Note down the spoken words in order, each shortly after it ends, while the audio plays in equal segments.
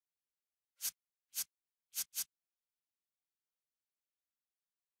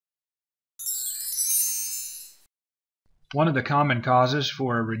One of the common causes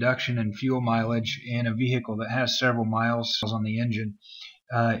for a reduction in fuel mileage in a vehicle that has several miles on the engine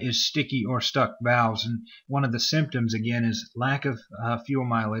is sticky or stuck valves. And one of the symptoms, again, is lack of fuel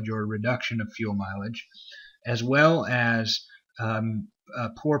mileage or reduction of fuel mileage, as well as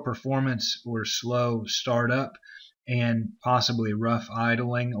poor performance or slow startup, and possibly rough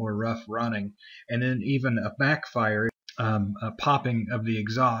idling or rough running, and then even a backfire, a popping of the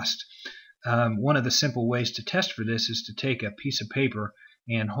exhaust. One of the simple ways to test for this is to take a piece of paper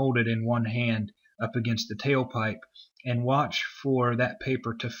and hold it in one hand up against the tailpipe and watch for that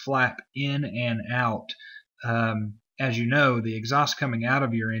paper to flap in and out. As you know, the exhaust coming out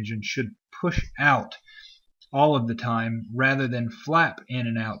of your engine should push out all of the time rather than flap in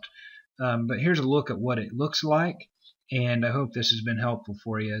and out. But here's a look at what it looks like, and I hope this has been helpful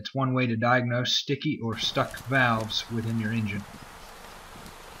for you. It's one way to diagnose sticky or stuck valves within your engine.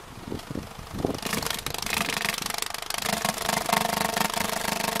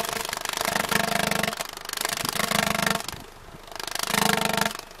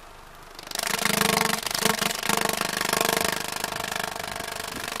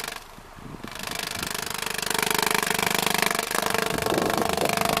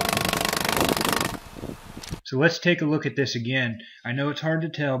 So let's take a look at this again. I know it's hard to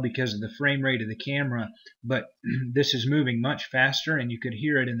tell because of the frame rate of the camera, but this is moving much faster, and you could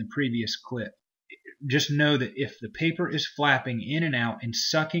hear it in the previous clip. Just know that if the paper is flapping in and out and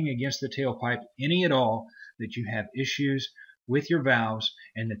sucking against the tailpipe any at all, that you have issues with your valves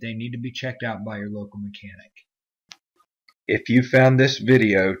and that they need to be checked out by your local mechanic. If you found this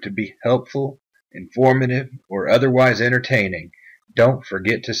video to be helpful, informative, or otherwise entertaining, don't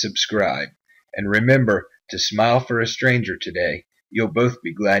forget to subscribe. And remember to smile for a stranger today. You'll both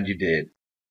be glad you did.